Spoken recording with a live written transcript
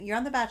You're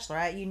on The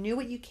Bachelorette. You knew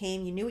what you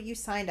came. You knew what you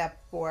signed up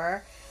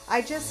for.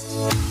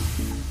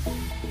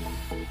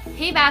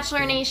 Hey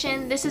Bachelor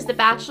Nation, this is the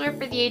Bachelor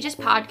for the Ages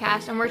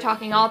podcast, and we're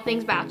talking all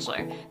things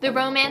Bachelor. The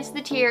romance,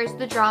 the tears,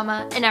 the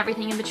drama, and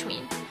everything in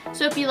between.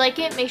 So if you like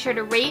it, make sure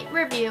to rate,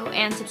 review,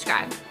 and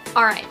subscribe.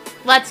 Alright,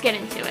 let's get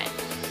into it.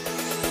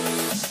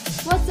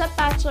 What's up,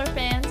 Bachelor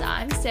fans?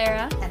 I'm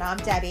Sarah. And I'm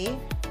Debbie.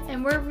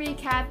 And we're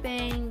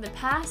recapping the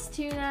past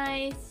 2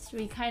 nights.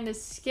 We kind of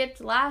skipped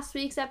last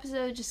week's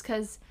episode just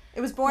because... It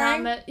was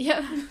boring?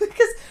 Yeah.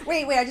 Because,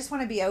 wait, I just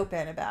want to be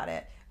open about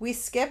it. We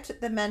skipped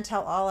the Men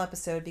Tell All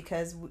episode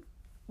because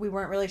we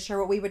weren't really sure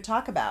what we would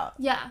talk about.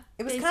 Yeah,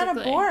 it was kind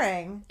of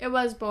boring. It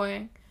was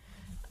boring.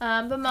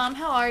 But Mom,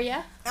 how are you?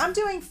 I'm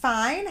doing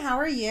fine. How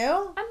are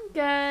you? I'm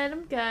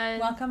good.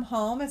 Welcome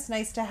home. It's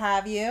nice to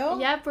have you.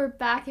 Yep, we're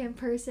back in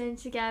person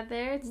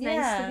together. It's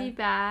nice to be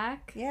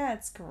back. Yeah,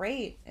 it's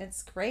great.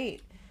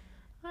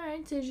 All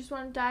right, so you just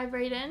want to dive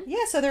right in?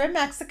 Yeah, so they're in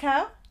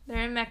Mexico.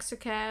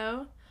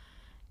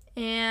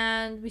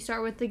 And we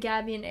start with the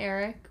Gabby and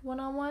Eric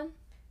one-on-one.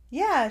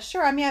 Yeah,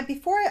 sure. I mean,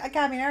 before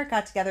Gabby and Eric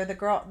got together, the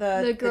girls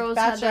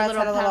had their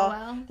little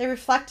powwow. They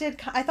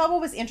reflected. I thought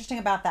what was interesting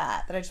about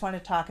that I just wanted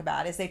to talk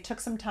about is they took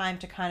some time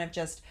to kind of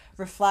just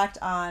reflect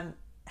on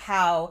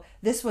how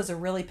this was a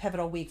really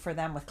pivotal week for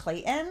them with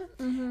Clayton,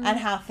 and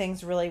how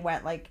things really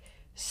went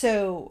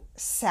so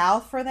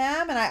south for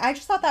them. And I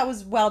just thought that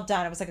was well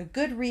done. It was like a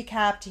good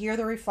recap to hear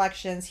the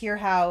reflections, hear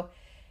how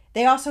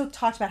they also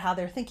talked about how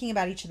they're thinking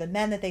about each of the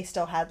men that they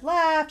still had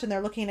left, and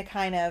they're looking to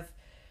kind of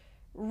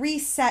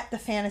reset the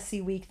fantasy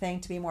week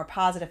thing to be a more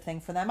positive thing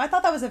for them. I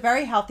thought that was a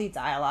very healthy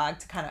dialogue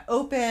to kind of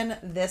open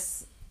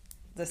this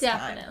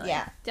time.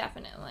 Yeah.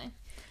 Definitely.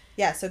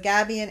 Yeah, so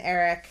Gabby and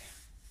Eric.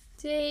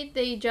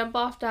 They jump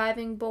off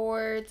diving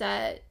boards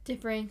at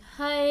differing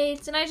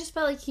heights, and I just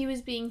felt like he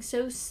was being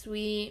so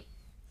sweet.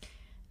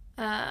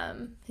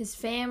 His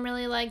fam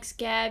really likes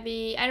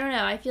Gabby. I don't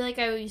know. I feel like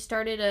I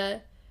started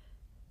to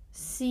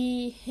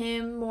see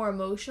him more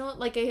emotional.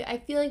 Like,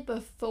 I feel like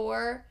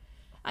before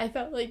I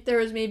felt like there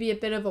was maybe a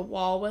bit of a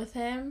wall with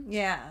him.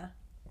 Yeah.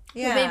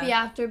 But maybe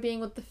after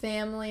being with the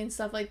family and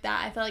stuff like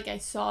that, I felt like I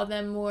saw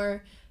them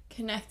more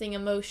connecting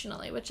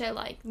emotionally, which I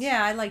liked.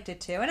 Yeah, I liked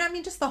it too. And I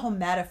mean, just the whole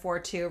metaphor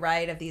too,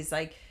 right? Of these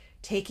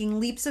taking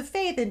leaps of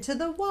faith into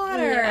the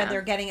water. And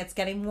it's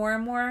getting more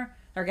and more,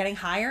 they're getting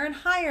higher and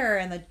higher,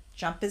 and the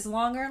jump is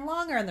longer and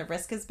longer, and the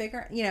risk is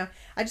bigger.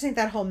 I just think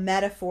that whole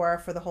metaphor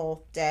for the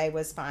whole day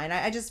was fine.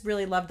 I just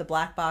really loved the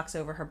black box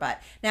over her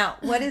butt. Now,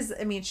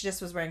 she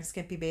just was wearing a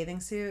skimpy bathing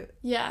suit?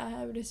 Yeah,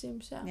 I would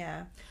assume so.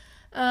 Yeah.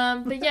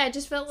 But yeah, I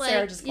just felt like...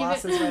 Sarah just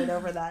glosses right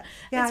over that.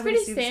 Yeah, it's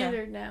pretty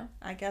standard now.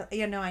 I guess,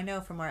 I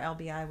know from our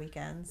LBI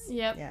weekends.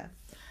 Yep. Yeah.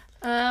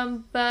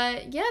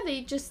 But yeah,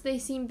 they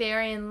seem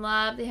very in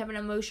love. They have an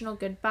emotional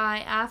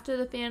goodbye after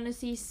the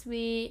fantasy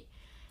suite.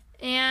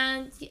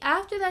 And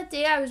after that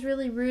day, I was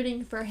really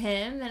rooting for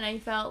him, and I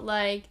felt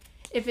like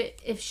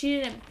if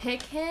she didn't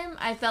pick him,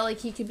 I felt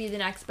like he could be the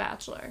next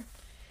Bachelor.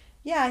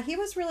 Yeah, he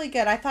was really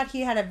good. I thought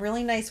he had a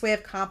really nice way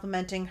of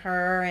complimenting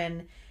her,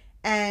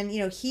 and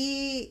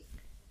he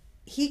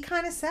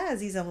kind of says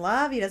he's in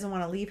love. He doesn't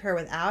want to leave her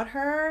without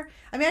her.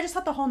 I mean, I just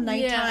thought the whole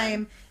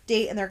nighttime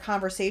date and their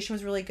conversation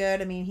was really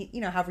good. I mean,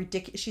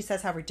 she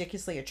says how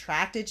ridiculously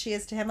attracted she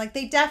is to him. Like,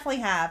 they definitely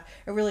have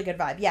a really good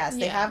vibe. Yes,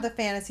 they have the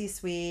fantasy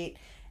suite.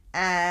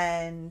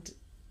 And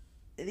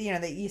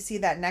that you see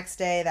that next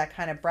day, that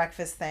kind of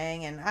breakfast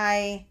thing, and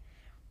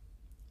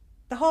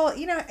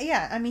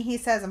he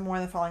says, I'm more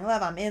than falling in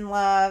love, I'm in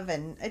love,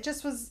 and it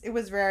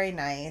was very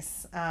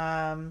nice.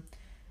 I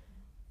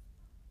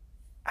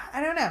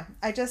don't know,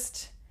 I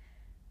guess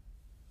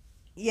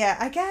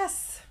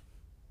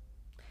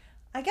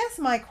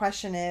my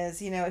question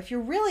is, if you're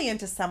really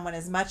into someone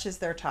as much as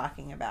they're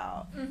talking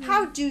about,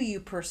 how do you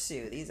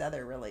pursue these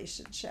other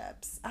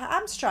relationships?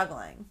 I'm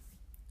struggling.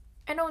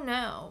 I don't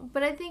know,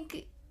 but I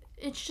think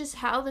it's just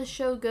how the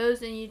show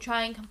goes, and you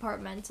try and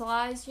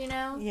compartmentalize,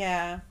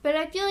 Yeah. But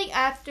I feel like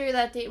after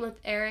that date with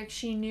Eric,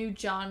 she knew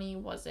Johnny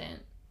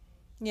wasn't.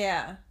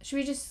 Yeah. Should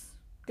we just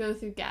go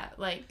through Do you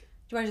want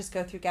to just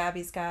go through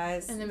Gabby's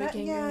guys? And then we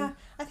can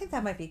I think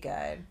that might be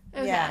good.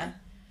 Okay. Yeah.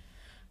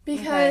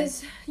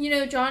 Because,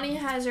 Johnny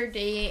has her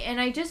date, and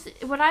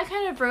what I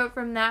kind of wrote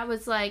from that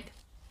was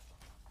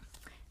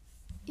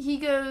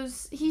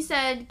he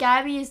said,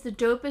 Gabby is the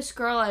dopest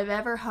girl I've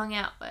ever hung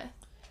out with.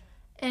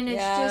 And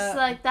it's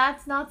just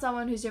that's not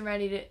someone who's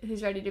ready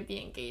to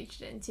be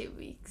engaged in 2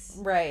 weeks.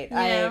 Right,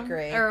 I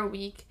agree. Or a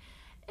week.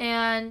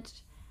 And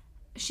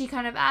she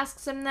kind of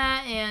asks him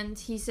that, and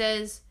he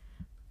says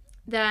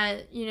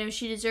that,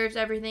 she deserves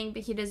everything,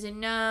 but he doesn't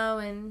know,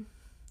 and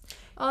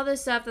all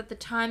this stuff, that the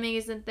timing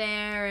isn't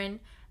there.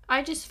 And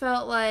I just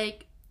felt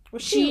like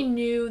she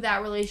knew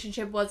that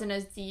relationship wasn't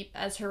as deep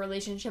as her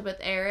relationship with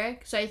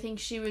Eric, so I think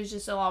she was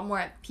just a lot more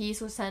at peace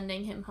with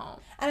sending him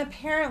home. And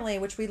apparently,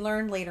 which we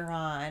learned later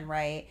on,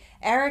 right,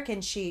 Eric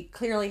and she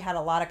clearly had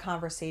a lot of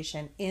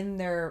conversation in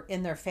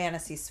their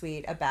fantasy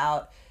suite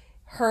about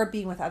her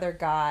being with other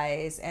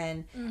guys,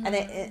 and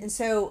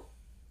so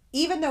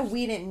even though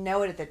we didn't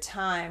know it at the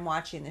time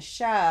watching the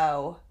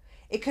show,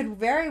 it could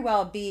very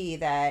well be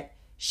that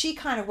she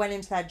kind of went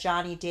into that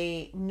Johnny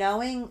date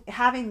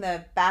having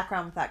the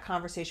background with that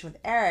conversation with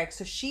Eric.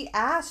 So she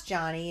asked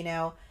Johnny,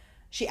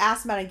 she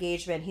asked about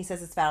engagement. He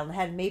says it's valid in the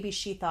head. Maybe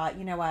she thought,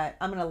 you know what,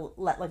 I'm going to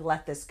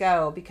let this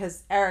go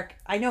because Eric,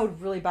 I know it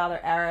would really bother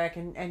Eric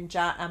and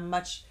John.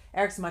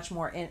 Eric's much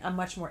more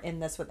in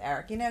this with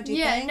Eric. Do you think?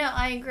 Yeah, no,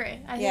 I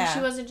agree. I think she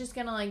wasn't just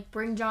going to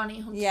bring Johnny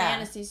home to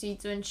fantasy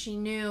suites when she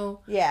knew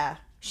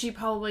she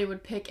probably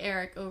would pick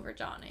Eric over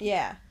Johnny.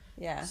 Yeah.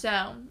 Yeah.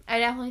 So, I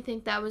definitely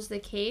think that was the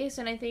case,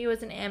 and I think it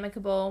was an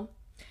amicable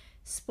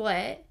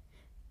split.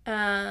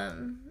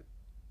 And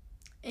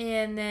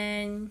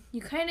then you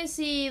kind of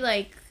see,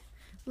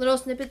 little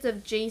snippets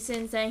of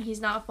Jason saying he's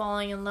not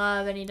falling in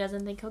love and he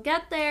doesn't think he'll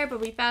get there, but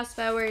we fast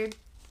forward.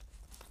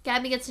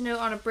 Gabby gets a note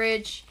on a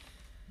bridge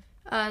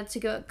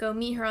to go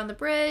meet her on the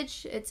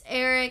bridge. It's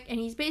Eric, and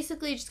he's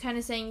basically just kind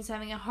of saying he's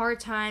having a hard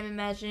time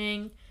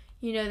imagining,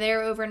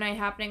 their overnight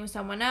happening with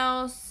someone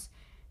else.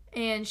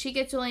 And she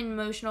gets really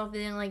emotional,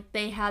 feeling like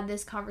they had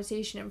this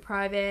conversation in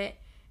private.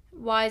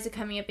 Why is it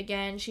coming up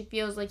again? She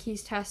feels like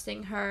he's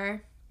testing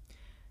her,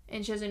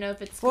 and she doesn't know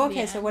if it's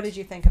okay, so what did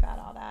you think about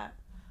all that?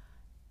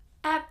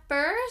 At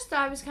first,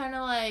 I was kind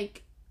of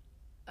like,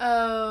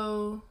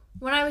 oh.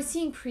 When I was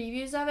seeing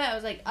previews of it, I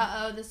was like,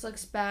 uh-oh, this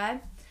looks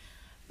bad.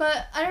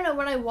 But, I don't know,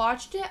 when I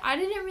watched it, I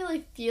didn't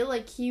really feel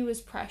like he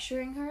was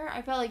pressuring her.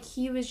 I felt like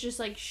he was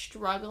just,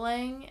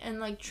 struggling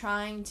and,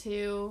 trying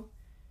to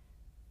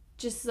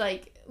just,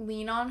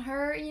 lean on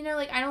her,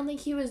 I don't think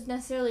he was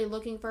necessarily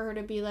looking for her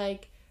to be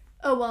like,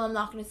 oh, well, I'm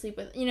not going to sleep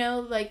with,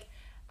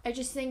 I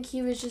just think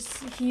he was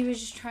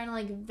just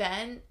trying to,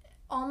 vent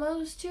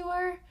almost to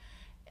her,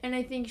 and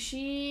I think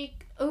she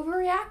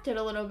overreacted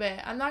a little bit.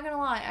 I'm not going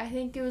to lie. I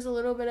think it was a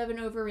little bit of an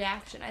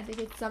overreaction. I think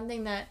it's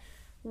something that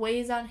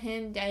weighs on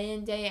him day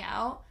in, day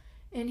out,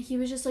 and he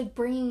was just,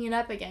 bringing it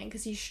up again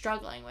because he's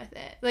struggling with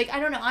it. I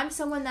don't know. I'm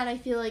someone that I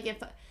feel like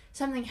if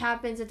something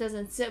happens that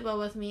doesn't sit well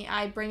with me,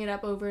 I bring it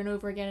up over and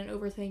over again and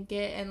overthink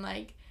it, and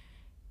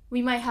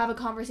we might have a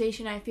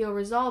conversation, I feel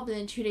resolved, and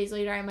then 2 days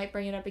later I might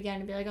bring it up again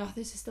and be like, oh,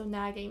 this is still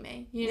nagging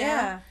me,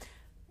 Yeah.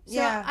 So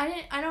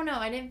I don't know,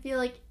 I didn't feel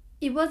like,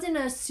 it wasn't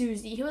a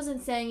Susie, he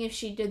wasn't saying if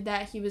she did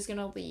that he was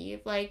gonna leave,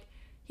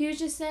 he was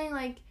just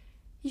saying,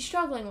 he's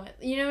struggling with,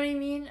 you know what I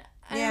mean?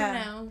 I don't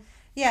know.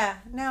 Yeah,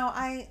 no,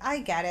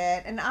 I get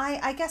it, and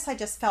I guess I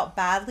just felt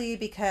badly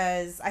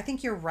because I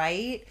think you're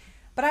right,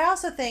 but I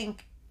also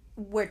think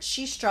what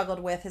she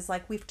struggled with is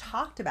we've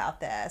talked about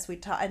this,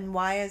 and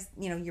why is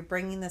you're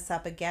bringing this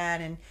up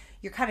again, and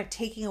you're kind of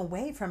taking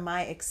away from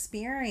my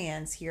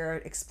experience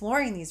here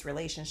exploring these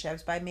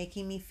relationships by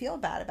making me feel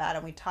bad about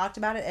it. We talked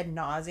about it ad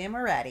nauseum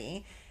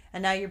already,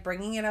 and now you're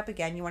bringing it up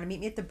again. You want to meet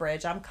me at the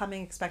bridge. I'm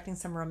coming expecting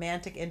some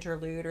romantic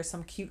interlude or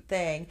some cute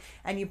thing,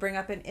 and you bring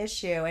up an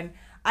issue, and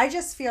I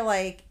just feel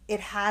like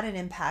it had an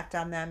impact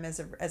on them as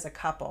a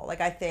couple.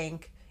 I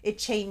think it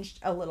changed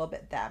a little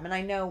bit them.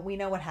 And we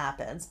know what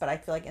happens, but I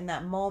feel like in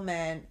that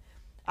moment,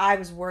 I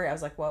was worried. I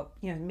was like, well,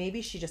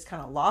 maybe she just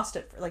kind of lost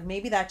it.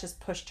 Maybe that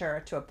just pushed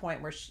her to a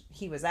point where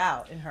he was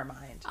out in her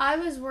mind. I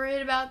was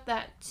worried about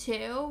that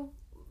too,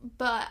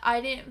 but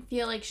I didn't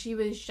feel like she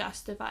was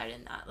justified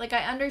in that.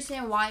 I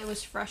understand why it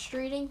was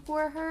frustrating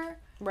for her.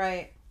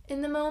 Right.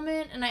 In the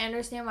moment, and I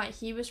understand why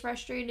he was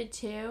frustrated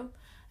too.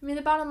 I mean,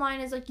 the bottom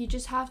line is, you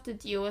just have to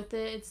deal with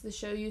it. It's the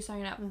show you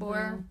sign up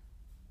for.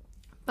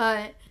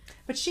 But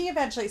she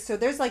eventually, so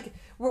there's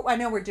I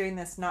know we're doing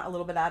this not a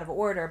little bit out of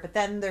order, but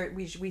then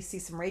we see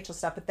some Rachel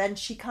stuff, but then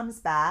she comes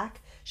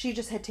back. She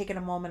just had taken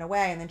a moment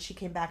away, and then she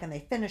came back and they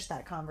finished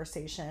that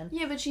conversation.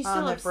 Yeah, but she's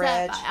still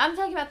upset by it. I'm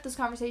talking about this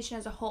conversation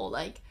as a whole.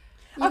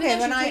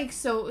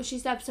 She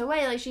steps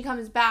away, she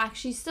comes back,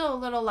 she's still a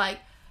little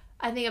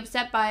I think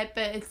upset by it,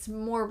 but it's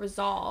more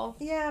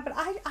resolved. Yeah, but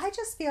I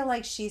just feel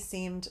like she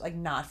seemed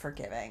not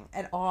forgiving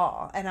at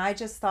all, and I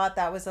just thought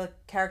that was a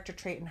character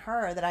trait in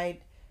her that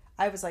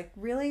I was like,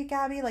 really,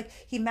 Gabby?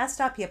 He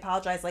messed up, he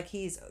apologized,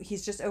 he's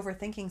just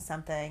overthinking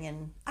something,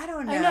 and I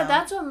don't know. I know,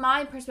 that's what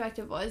my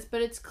perspective was,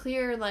 but it's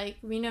clear,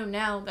 we know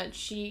now that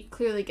she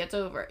clearly gets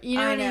over it. You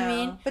know what I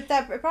mean? But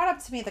that brought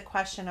up to me the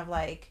question of,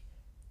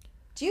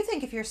 do you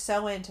think if you're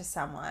so into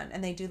someone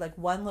and they do,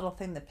 one little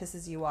thing that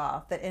pisses you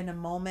off, that in a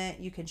moment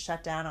you can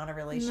shut down on a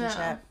relationship?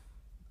 No.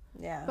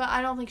 Yeah. But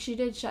I don't think she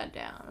did shut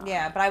down.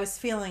 Yeah, but I was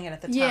feeling it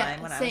at the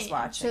time when I was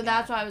watching So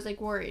that's why I was,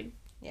 worried.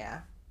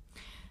 Yeah.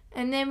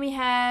 And then we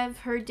have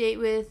her date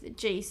with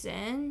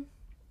Jason.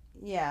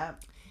 Yeah.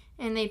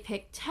 And they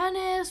picked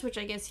tennis, which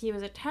I guess he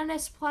was a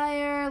tennis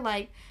player.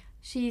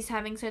 She's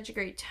having such a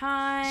great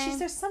time.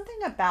 There's something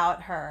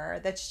about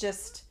her that's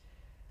just,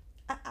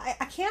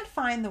 I can't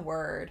find the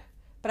word,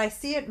 but I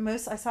see it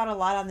I saw it a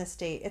lot on this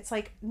date. It's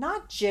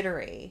not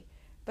jittery,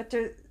 but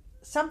there's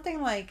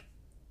something I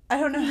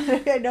don't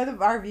know. I know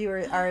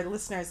that our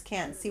listeners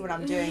can't see what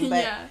I'm doing,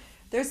 but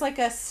there's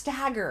a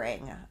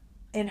staggering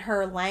in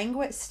her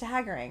language,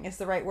 staggering is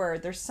the right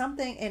word. There's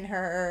something in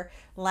her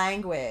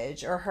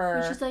language or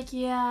her. She's like,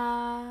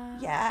 yeah.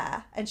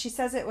 Yeah. And she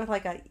says it with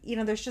like a,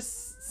 there's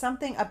just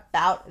something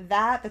about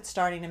that that's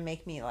starting to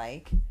make me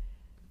like,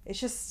 it's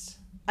just,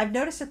 I've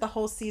noticed it the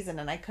whole season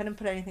and I couldn't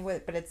put anything with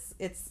it, but it's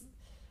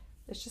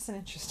just an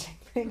interesting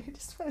thing. I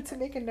just wanted to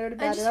make a note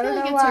about it. I don't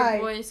know why. Her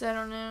voice. I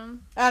don't know.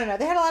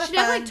 They had a lot of fun. She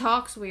definitely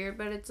talks weird,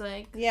 but it's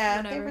like, yeah,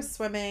 whatever. They were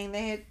swimming.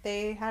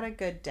 They had a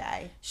good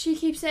day. She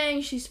keeps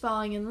saying she's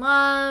falling in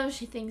love.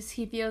 She thinks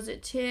he feels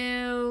it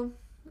too.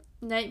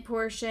 Night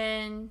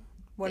portion.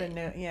 What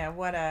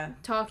a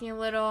talking a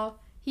little.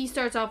 He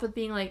starts off with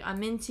being like,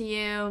 I'm into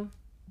you.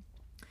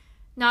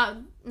 Not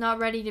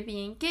ready to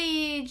be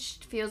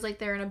engaged. Feels like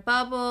they're in a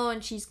bubble,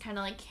 and she's kind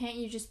of like, can't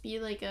you just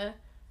be like a...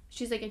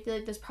 She's like, I feel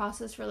like this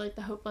process for, like,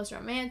 the hopeless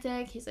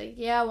romantic. He's like,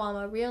 yeah, well, I'm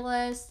a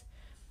realist.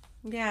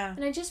 Yeah.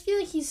 And I just feel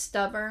like he's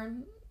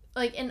stubborn.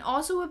 Like, and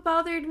also what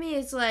bothered me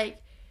is,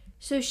 like,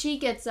 so she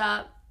gets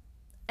up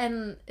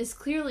and is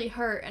clearly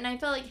hurt. And I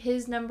felt like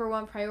his number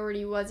one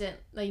priority wasn't,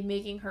 like,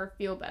 making her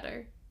feel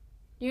better.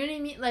 You know what I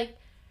mean? Like,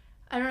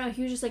 I don't know.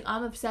 He was just like,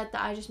 I'm upset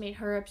that I just made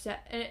her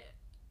upset.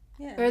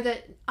 Or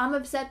that I'm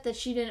upset that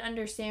she didn't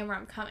understand where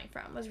I'm coming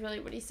from was really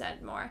what he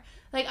said more.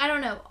 Like, I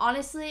don't know.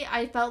 Honestly,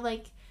 I felt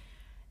like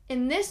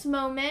in this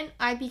moment,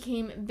 I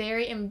became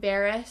very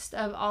embarrassed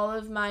of all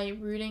of my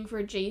rooting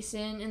for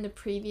Jason in the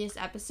previous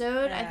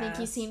episode. Yes. I think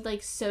he seemed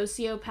like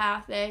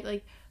sociopathic,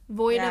 like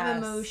void of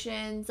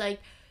emotions,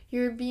 like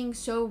you're being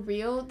so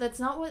real. That's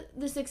not what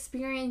this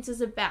experience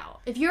is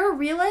about. If you're a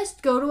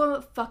realist, go to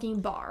a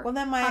fucking bar. Well,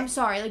 then I'm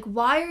sorry. Like,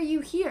 why are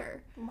you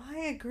here?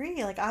 I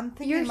agree. Like, I'm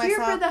thinking you're here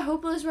for the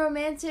hopeless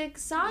romantic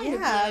side of it.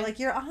 Yeah, like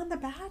you're on The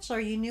Bachelor.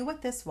 You knew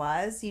what this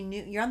was.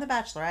 You're on The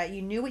Bachelorette.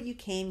 You knew what you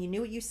came. You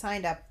knew what you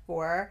signed up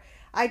for.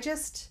 I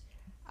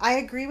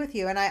agree with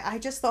you. And I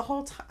just the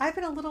whole time I've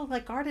been a little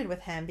like guarded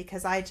with him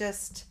because I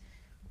don't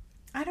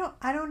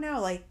know.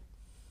 Like,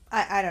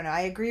 I don't know.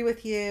 I agree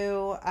with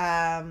you.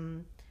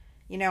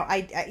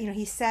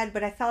 He said,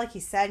 but I felt like he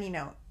said,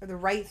 the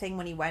right thing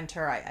when he went to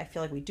her. I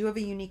feel like we do have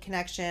a unique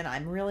connection.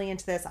 I'm really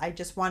into this. I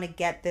just want to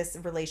get this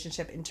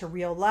relationship into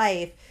real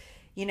life,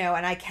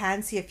 and I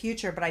can see a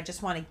future, but I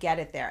just want to get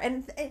it there.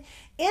 And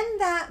in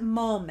that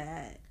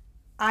moment,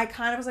 I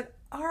kind of was like,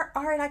 all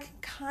right, I can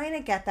kind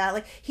of get that.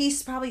 Like,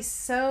 he's probably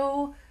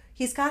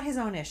he's got his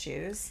own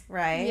issues,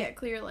 right? Yeah,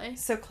 clearly.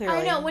 So clearly.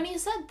 I know, when he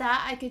said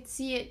that, I could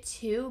see it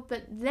too,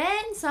 but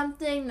then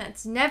something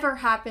that's never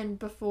happened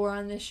before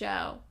on the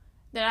show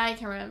that I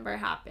can remember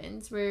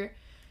happens, where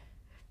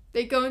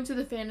they go into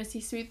the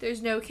fantasy suite,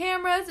 there's no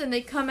cameras, and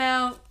they come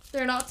out,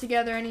 they're not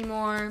together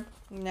anymore.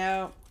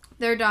 No.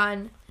 They're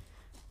done.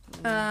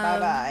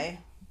 Bye-bye.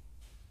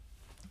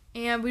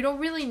 And we don't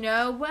really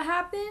know what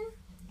happened.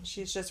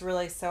 She's just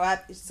really so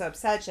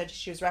upset.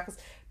 She was reckless.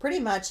 Pretty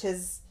much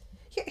his...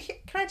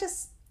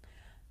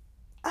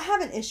 I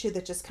have an issue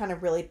that just kind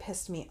of really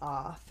pissed me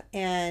off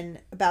and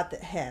about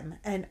him.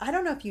 And I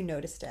don't know if you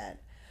noticed it.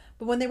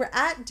 But when they were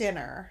at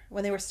dinner,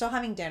 when they were still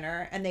having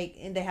dinner, and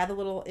they had the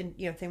little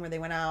thing where they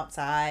went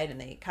outside and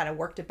they kind of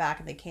worked it back,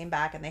 and they came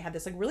back and they had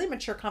this like really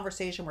mature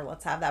conversation where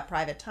let's have that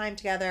private time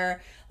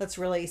together. Let's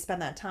really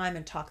spend that time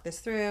and talk this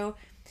through.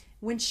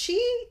 When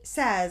she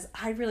says,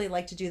 I'd really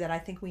like to do that, I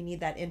think we need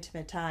that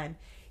intimate time,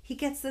 he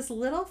gets this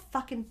little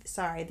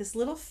this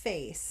little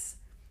face,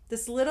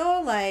 this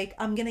little like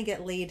I'm gonna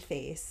get laid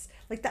face.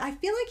 Like I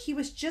feel like he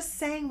was just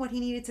saying what he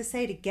needed to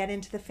say to get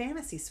into the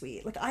fantasy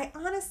suite. Like I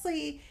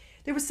honestly.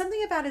 There was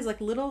something about his like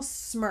little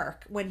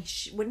smirk when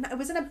it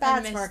wasn't a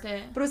bad smirk, but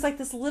it was like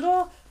this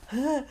little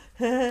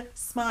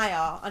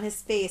smile on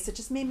his face. It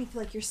just made me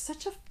feel like you're just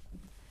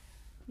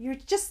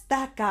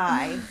that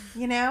guy,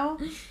 Yeah.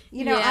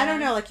 I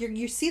don't know, like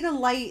you see the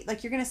light,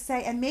 like you're gonna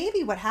say, and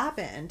maybe what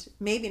happened,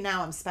 maybe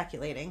now I'm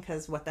speculating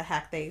because what the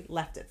heck, they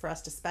left it for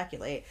us to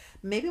speculate.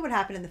 Maybe what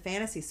happened in the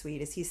fantasy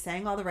suite is he's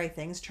saying all the right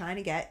things, trying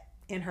to get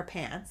in her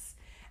pants.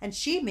 And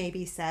she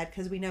maybe said,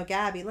 because we know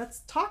Gabby,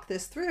 let's talk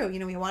this through.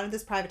 We wanted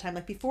this private time.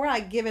 Like, before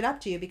I give it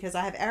up to you, because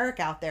I have Eric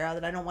out there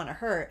that I don't want to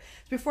hurt.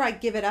 Before I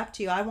give it up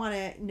to you, I want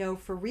to know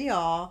for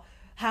real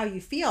how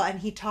you feel. And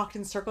he talked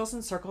in circles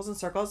and circles and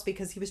circles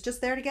because he was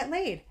just there to get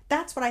laid.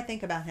 That's what I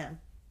think about him.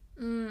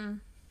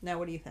 Now,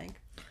 what do you think?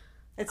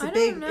 It's a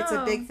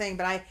big thing.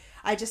 But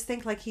I just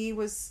think like he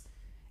was,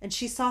 and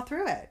she saw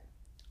through it.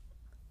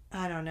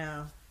 I don't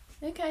know.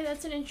 Okay,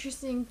 that's an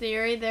interesting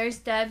theory. There's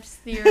Deb's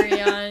theory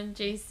on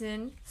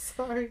Jason.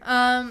 Sorry. Okay.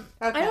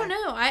 I don't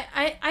know.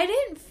 I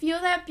didn't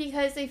feel that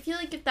because I feel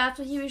like if that's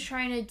what he was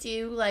trying to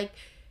do, like,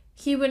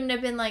 he wouldn't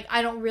have been like,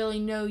 I don't really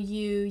know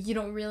you, you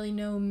don't really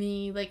know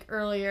me, like,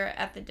 earlier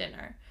at the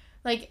dinner.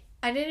 Like,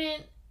 I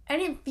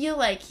didn't feel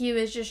like he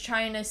was just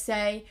trying to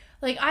say,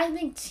 like, I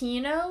think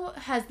Tino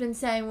has been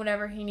saying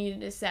whatever he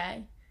needed to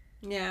say.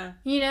 Yeah.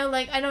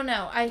 Like, I don't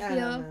know. I don't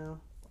know.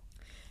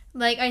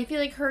 Like, I feel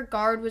like her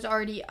guard was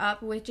already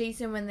up with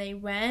Jason when they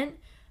went.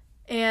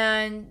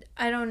 And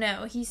I don't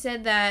know. He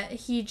said that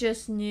he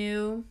just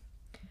knew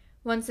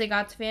once they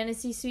got to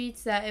fantasy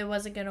suites that it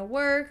wasn't going to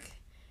work.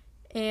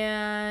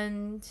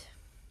 And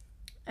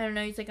I don't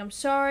know, he's like, I'm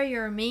sorry,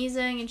 you're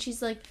amazing. And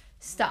she's like,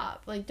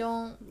 stop. Like,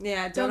 don't don't give me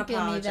that.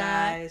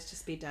 apologize.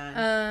 Just be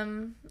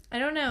done. I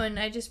don't know. And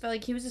I just felt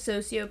like he was a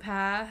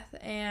sociopath.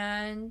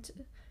 And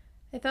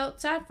I felt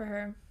sad for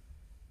her.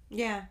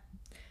 Yeah.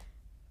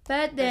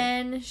 But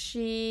then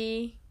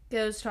she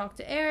goes talk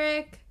to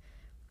Eric.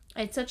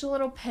 I had such a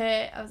little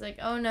pit. I was like,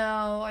 oh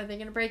no, are they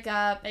going to break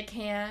up? I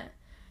can't.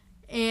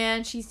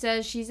 And she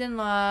says she's in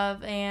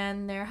love,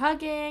 and they're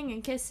hugging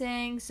and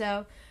kissing.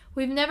 So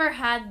we've never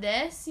had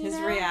this, His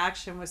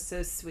reaction was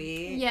so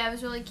sweet. Yeah, it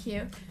was really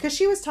cute. Because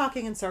she was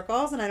talking in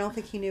circles, and I don't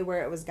think he knew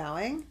where it was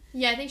going.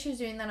 Yeah, I think she was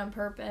doing that on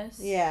purpose.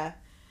 Yeah.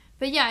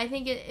 But yeah, I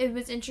think it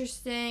was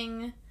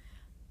interesting.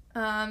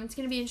 It's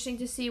going to be interesting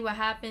to see what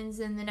happens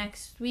in the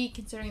next week,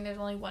 considering there's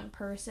only one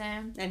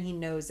person. And he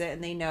knows it,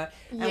 and they know it.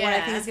 And what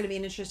I think is going to be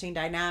an interesting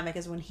dynamic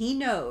is when he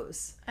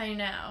knows. I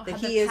know. That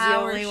he is the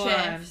only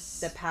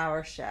shifts, one. The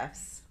power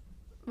shifts.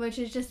 Which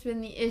has just been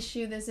the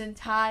issue this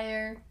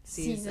entire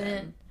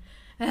season.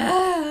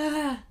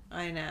 I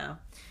know.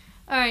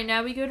 All right,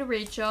 now we go to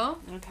Rachel.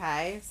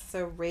 Okay,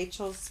 so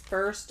Rachel's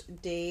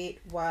first date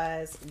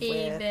was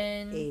with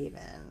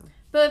Aven.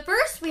 But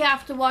first, we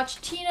have to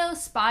watch Tino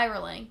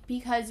spiraling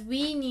because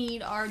we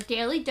need our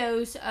daily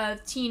dose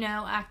of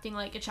Tino acting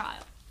like a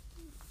child.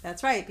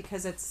 That's right,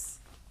 because it's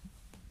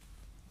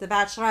The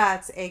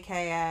Bachelorette's,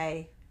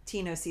 a.k.a.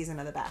 Tino season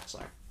of The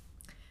Bachelor.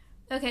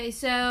 Okay,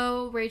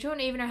 so Rachel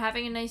and Aven are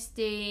having a nice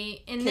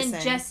date, and kissing,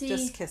 then Jesse...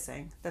 Just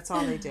kissing. That's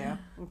all they do.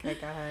 Okay,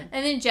 go ahead.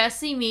 And then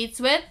Jesse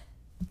meets with...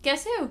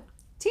 Guess who?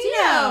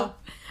 Tino!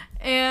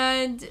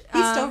 And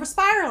he's still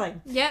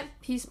spiraling. Yep,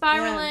 he's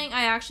spiraling. Yeah.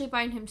 I actually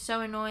find him so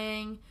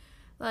annoying.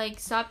 Like,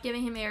 stop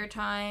giving him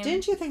airtime.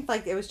 Didn't you think,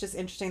 like, it was just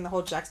interesting, the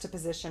whole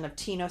juxtaposition of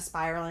Tino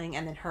spiraling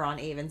and then her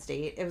on Aven's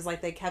date? It was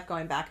like they kept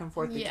going back and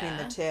forth between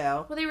the two.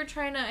 Well, they were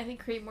trying to, I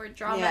think, create more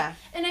drama. Yeah.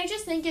 And I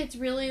just think it's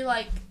really,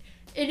 like,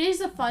 it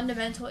is a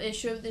fundamental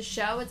issue of the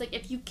show. It's like,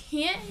 if you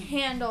can't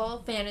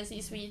handle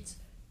fantasy suites,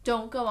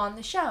 don't go on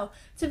the show.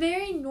 It's a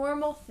very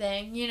normal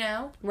thing, you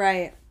know?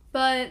 Right.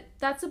 But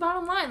that's the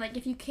bottom line. Like,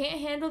 if you can't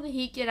handle the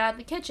heat, get out of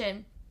the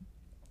kitchen.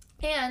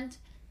 And,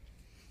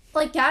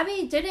 like,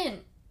 Gabby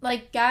didn't.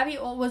 Like, Gabby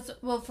was,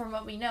 well, from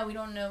what we know, we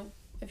don't know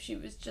if she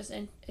was just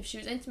if she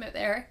was intimate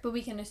with Eric, but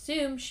we can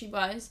assume she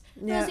was.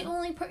 Yeah. It was the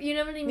only you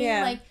know what I mean?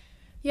 Yeah. Like,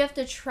 you have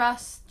to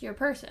trust your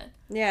person.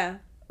 Yeah.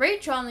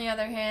 Rachel, on the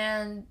other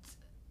hand,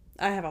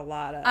 I have a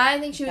lot of I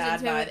think she was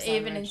intimate with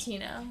Aven and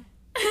Tino.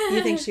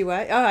 You think she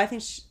was? Oh, I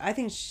think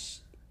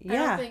yeah.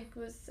 I don't think it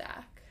was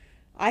Zach.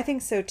 I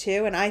think so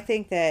too, and I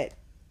think that,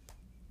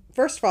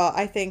 first of all,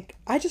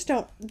 I just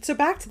don't, so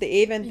back to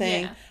the Aven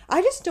thing,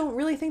 I just don't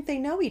really think they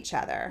know each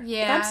other.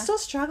 Yeah. Like, I'm still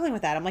struggling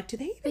with that. I'm like, do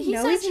they even know each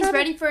other? He says he's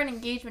ready for an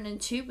engagement in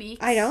 2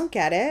 weeks. I don't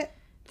get it.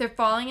 They're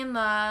falling in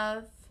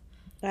love.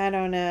 I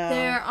don't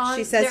know.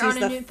 She says he's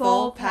the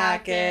full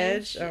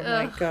package. Oh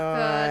my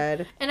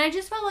God. And I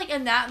just felt like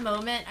in that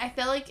moment, I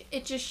felt like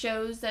it just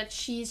shows that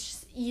she's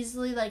just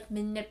easily, like,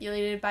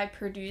 manipulated by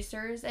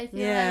producers, I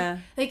feel like.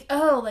 Like,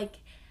 oh, like,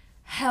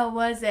 how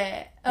was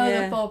it? Oh,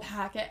 the full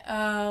packet.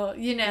 Oh,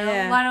 you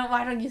know,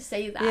 why don't you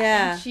say that?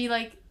 Yeah. And she,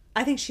 like,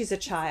 I think she's a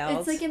child.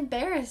 It's, like,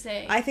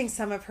 embarrassing. I think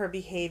some of her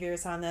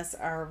behaviors on this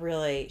are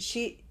really,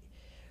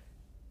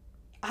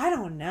 I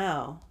don't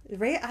know.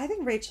 I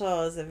think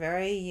Rachel is a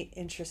very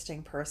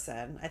interesting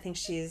person. I think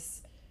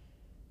she's,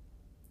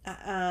 I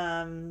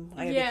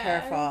gotta be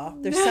careful.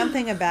 There's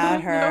something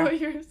about her. I know what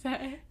you're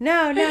saying.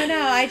 No.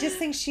 I just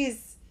think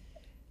she's,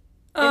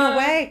 in a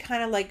way,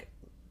 kind of like,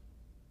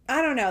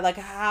 I don't know, like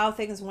how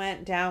things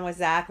went down with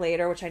Zach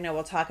later, which I know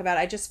we'll talk about.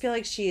 I just feel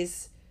like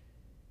she's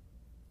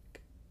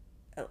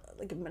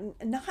like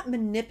not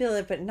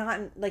manipulative, but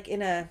not like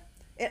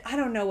I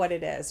don't know what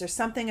it is. There's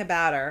something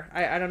about her.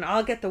 I don't know.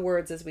 I'll get the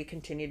words as we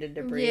continue to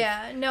debrief.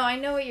 Yeah, no, I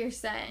know what you're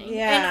saying.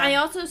 Yeah. And I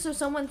also, so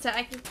someone said,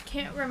 I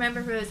can't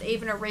remember if it was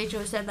Aven or Rachel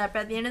who said that,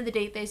 but at the end of the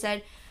date they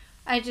said,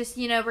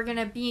 we're going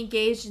to be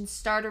engaged and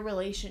start a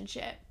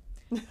relationship.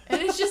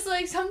 And it's just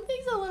like,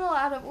 something's a little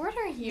out of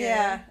order here.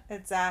 Yeah,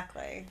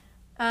 exactly.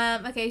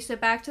 Okay, so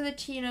back to the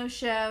Tino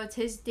show. It's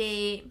his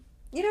date.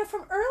 You know,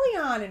 from early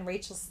on in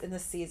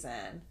this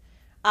season,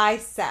 I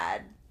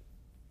said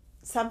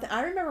something.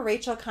 I remember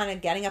Rachel kind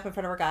of getting up in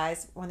front of her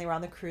guys when they were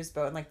on the cruise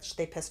boat and, like,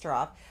 they pissed her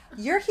off.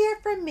 You're here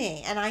for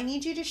me, and I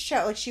need you to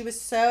show. Like, she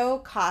was so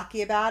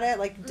cocky about it,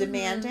 like,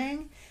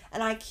 demanding.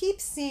 And I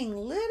keep seeing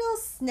little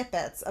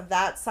snippets of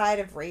that side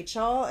of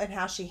Rachel and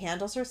how she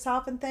handles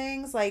herself and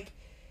things. Like,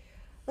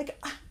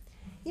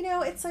 you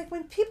know, it's like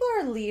when people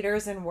are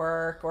leaders in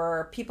work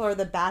or people are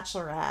the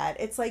Bachelorette,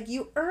 it's like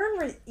you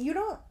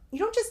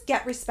don't just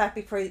get respect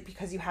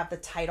because you have the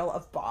title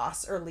of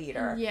boss or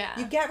leader. Yeah.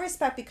 You get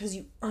respect because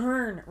you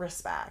earn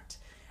respect.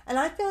 And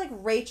I feel like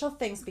Rachel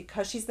thinks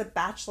because she's the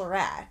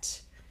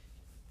Bachelorette,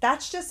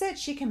 that's just it.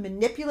 She can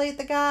manipulate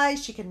the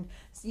guys. She can,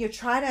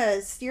 try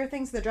to steer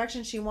things in the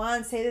direction she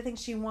wants, say the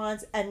things she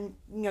wants, and,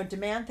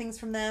 demand things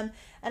from them.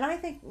 And I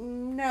think,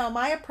 no,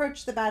 my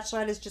approach to the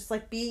Bachelorette is just,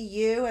 like, be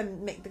you,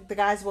 and make the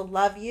guys will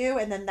love you,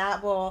 and then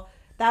that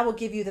that will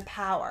give you the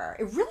power.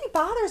 It really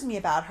bothers me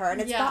about her,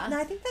 and and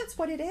I think that's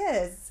what it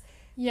is.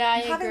 Yeah,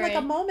 I'm having like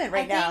a moment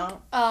right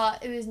now.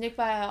 It was Nick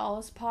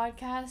Viall's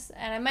podcast,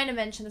 and I might have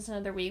mentioned this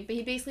another week, but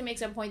he basically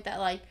makes a point that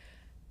like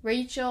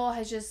Rachel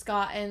has just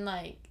gotten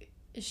like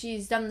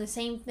she's done the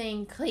same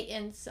thing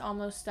Clayton's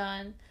almost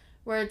done,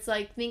 where it's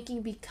like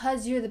thinking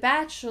because you're the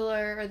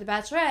Bachelor or the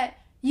Bachelorette,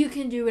 you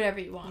can do whatever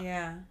you want.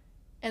 Yeah.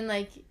 And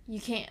like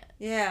you can't.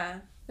 Yeah.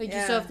 Like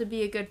you still have to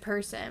be a good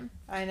person.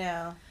 I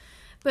know.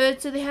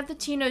 But so they have the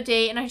Tino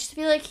date, and I just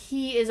feel like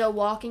he is a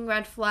walking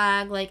red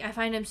flag. Like, I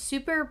find him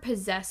super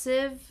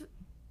possessive,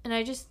 and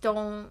I just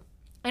don't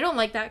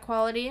like that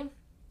quality.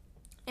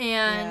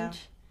 And,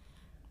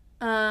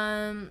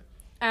 and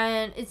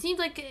it seems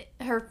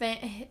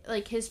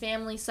like his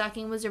family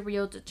sucking was a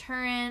real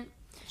deterrent.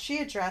 She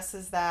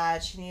addresses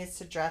that. She needs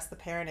to address the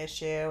parent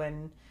issue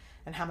and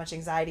how much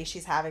anxiety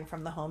she's having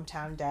from the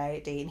hometown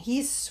date. And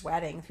he's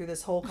sweating through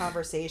this whole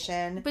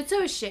conversation. But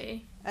so is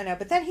she. I know,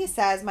 but then he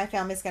says, my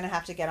family's going to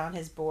have to get on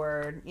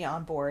board,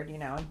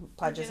 and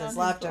pledges his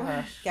love to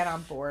her. Get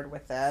on board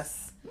with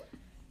this.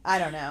 I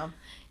don't know.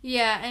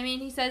 Yeah, I mean,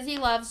 he says he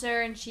loves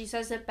her, and she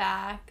says it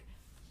back.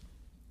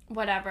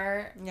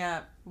 Whatever.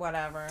 Yeah,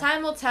 whatever.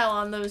 Time will tell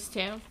on those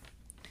two.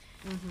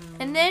 Mm-hmm.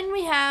 And then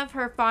we have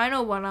her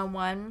final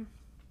one-on-one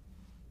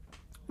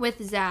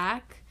with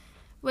Zach,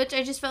 which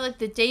I just felt like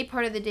the date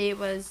part of the date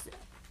was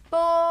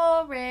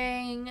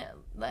boring.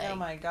 Like, oh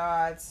my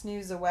God,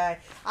 snooze away.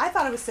 I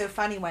thought it was so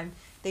funny when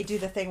they do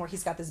the thing where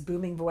he's got this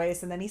booming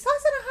voice and then he says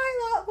in a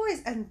high loud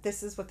voice. And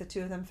this is what the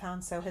two of them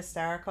found so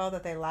hysterical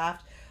that they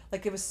laughed.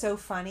 Like, it was so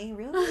funny.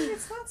 Really?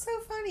 It's not so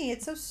funny.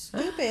 It's so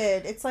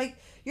stupid. It's like,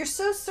 you're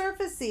so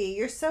surfacey.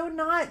 You're so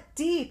not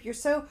deep. You're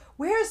so,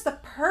 where's the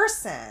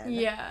person?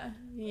 Yeah.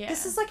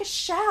 This is like a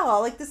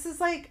shell. Like, this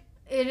is like,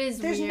 it is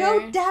there's weird.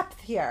 no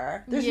depth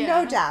here. There's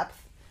no depth.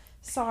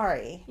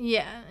 Sorry.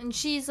 Yeah, and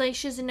she's like,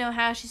 she doesn't know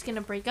how she's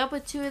gonna break up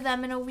with two of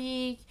them in a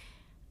week.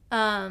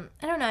 I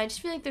don't know. I just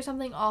feel like there's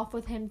something off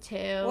with him too.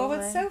 Well,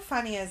 what's so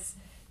funny is,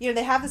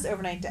 they have this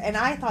overnight, and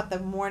I thought the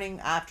morning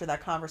after that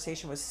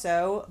conversation was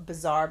so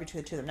bizarre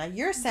between the two of them. Now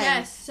you're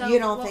saying you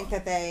don't think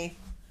that they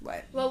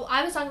what? Well,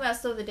 I was talking about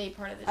still the date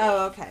part of the day.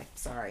 Oh, okay,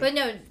 sorry. But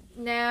no,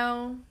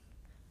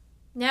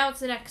 now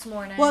it's the next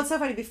morning. Well, it's so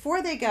funny.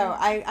 Before they go,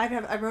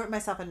 I wrote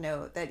myself a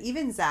note that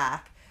even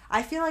Zach.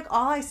 I feel like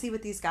all I see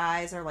with these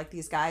guys are, like,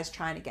 these guys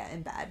trying to get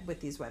in bed with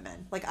these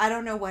women. Like, I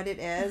don't know what it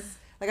is.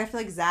 Like, I feel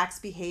like Zach's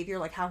behavior,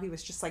 like, how he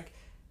was just, like,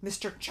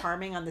 Mr.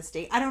 Charming on this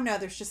date. I don't know.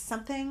 There's just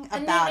something about it.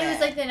 And then it was,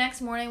 like, the next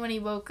morning when he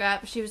woke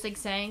up, she was, like,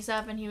 saying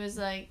stuff, and he was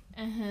like,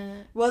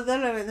 Well,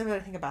 let me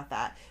think about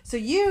that. So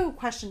you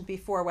questioned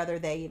before whether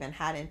they even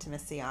had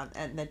intimacy on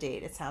the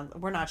date. It sounds,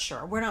 we're not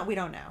sure. We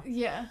don't know.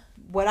 Yeah.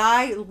 What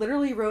I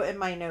literally wrote in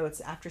my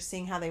notes after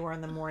seeing how they were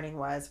in the morning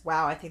was,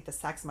 wow, I think the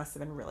sex must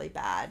have been really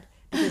bad.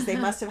 Because they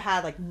must have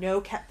had, like,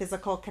 no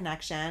physical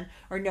connection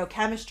or no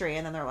chemistry.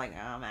 And then they're like, oh,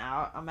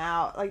 I'm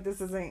out. Like,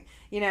 this isn't,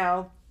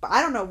 But I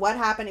don't know what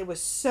happened. It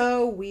was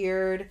so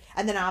weird.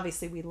 And then,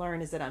 obviously, we learn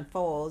as it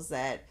unfolds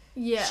that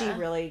she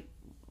really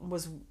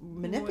was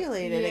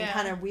manipulated and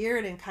kind of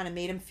weird and kind of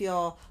made him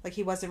feel like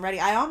he wasn't ready.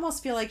 I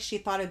almost feel like she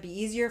thought it'd be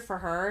easier for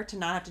her to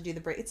not have to do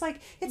the break. It's like,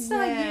 it's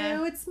not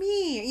you, it's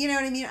me. You know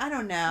what I mean? I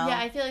don't know. Yeah,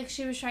 I feel like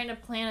she was trying to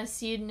plant a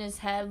seed in his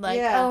head, like,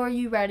 oh, are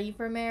you ready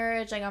for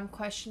marriage? Like, I'm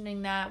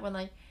questioning that when,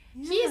 like,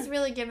 he's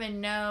really given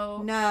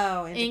no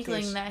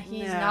inkling that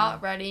he's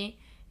not ready.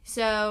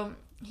 So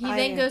he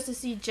then goes to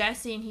see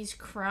Jesse and he's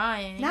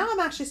crying. Now I'm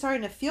actually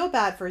starting to feel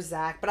bad for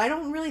Zach, but I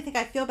don't really think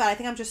I feel bad. I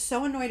think I'm just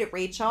so annoyed at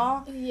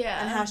Rachel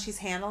and how she's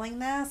handling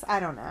this. I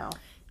don't know.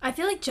 I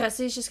feel like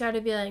Jesse's just got to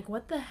be like,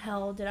 what the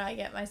hell did I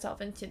get myself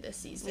into this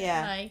season?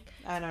 Yeah, like,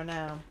 I don't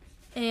know.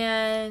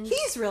 And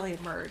he's really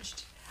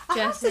emerged. Jesse?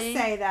 I have to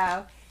say,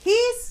 though,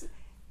 he's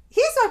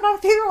like my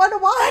favorite one to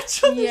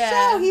watch on the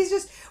show. He's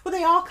just,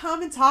 they all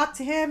come and talk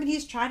to him, and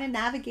he's trying to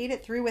navigate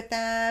it through with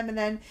them, and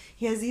then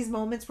he has these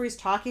moments where he's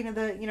talking to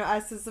the,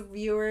 us as the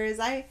viewers.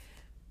 I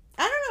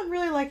don't know, I'm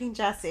really liking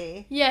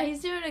Jesse. Yeah, he's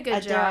doing a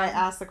good job. Dare I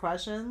ask the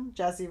question?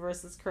 Jesse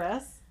versus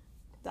Chris?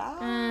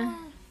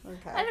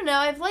 Okay. I don't know.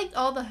 I've liked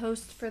all the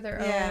hosts for their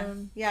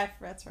own. Yeah,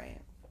 that's right.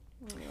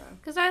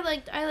 Because I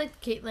liked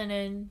Caitlyn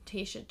and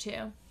Tayshia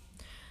too.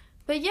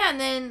 But yeah, and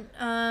then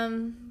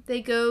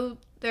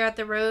they're at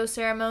the rose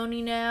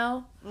ceremony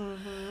now.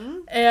 Mm-hmm.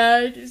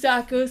 And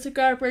Zach goes to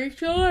grab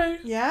Rachel.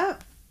 Yeah.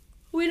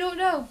 We don't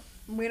know.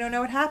 We don't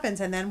know what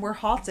happens. And then we're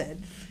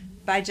halted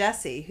by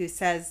Jesse, who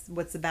says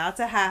what's about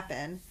to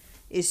happen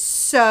is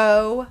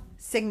so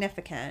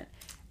significant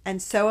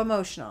and so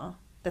emotional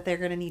that they're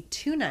going to need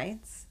 2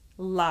 nights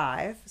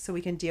live so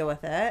we can deal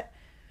with it.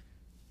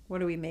 What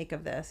do we make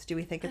of this? Do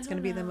we think it's going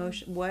to be the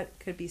emotion? What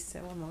could be so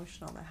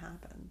emotional that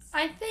happens?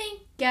 I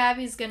think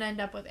Gabby's going to end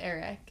up with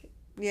Eric.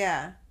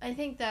 Yeah. I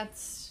think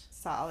that's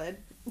solid.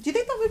 Do you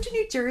think they'll move to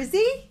New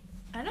Jersey?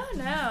 I don't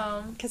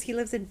know. Because he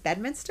lives in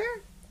Bedminster?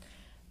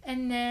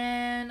 And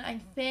then I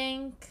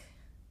think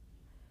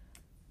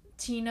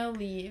Tino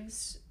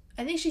leaves.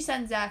 I think she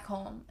sends Zach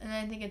home. And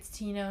then I think it's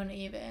Tino and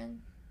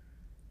Aven.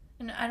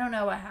 And I don't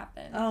know what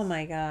happened. Oh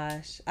my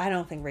gosh. I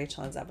don't think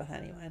Rachel ends up with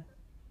anyone.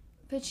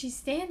 But she's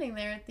standing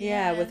there at the end.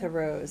 Yeah, with a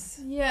rose.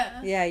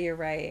 Yeah. Yeah, you're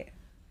right.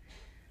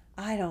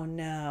 I don't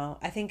know.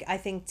 I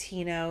think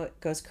Tino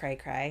goes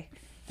cray-cray.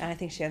 And I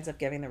think she ends up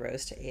giving the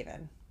rose to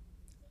Aven.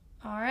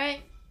 All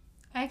right.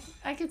 I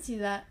could see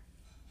that.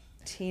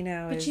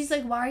 Tino But she's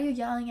like, why are you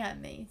yelling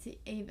at me? To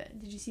Aven.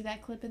 Did you see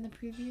that clip in the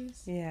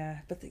previews? Yeah,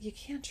 but you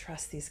can't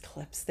trust these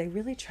clips. They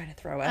really try to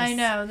throw us. I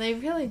know. They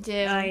really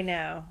do. I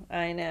know.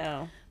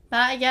 But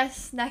I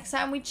guess next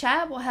time we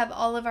chat, we'll have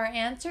all of our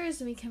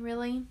answers and we can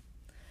really...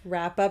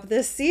 wrap up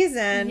this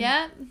season.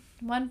 Yep.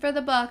 One for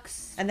the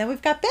books. And then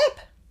we've got Bip.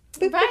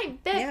 Boop,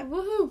 Right. Bip. Yep.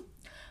 Woohoo.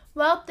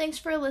 Well, thanks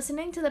for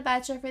listening to the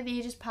Bachelor for the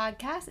Ages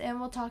podcast, and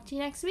we'll talk to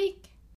you next week.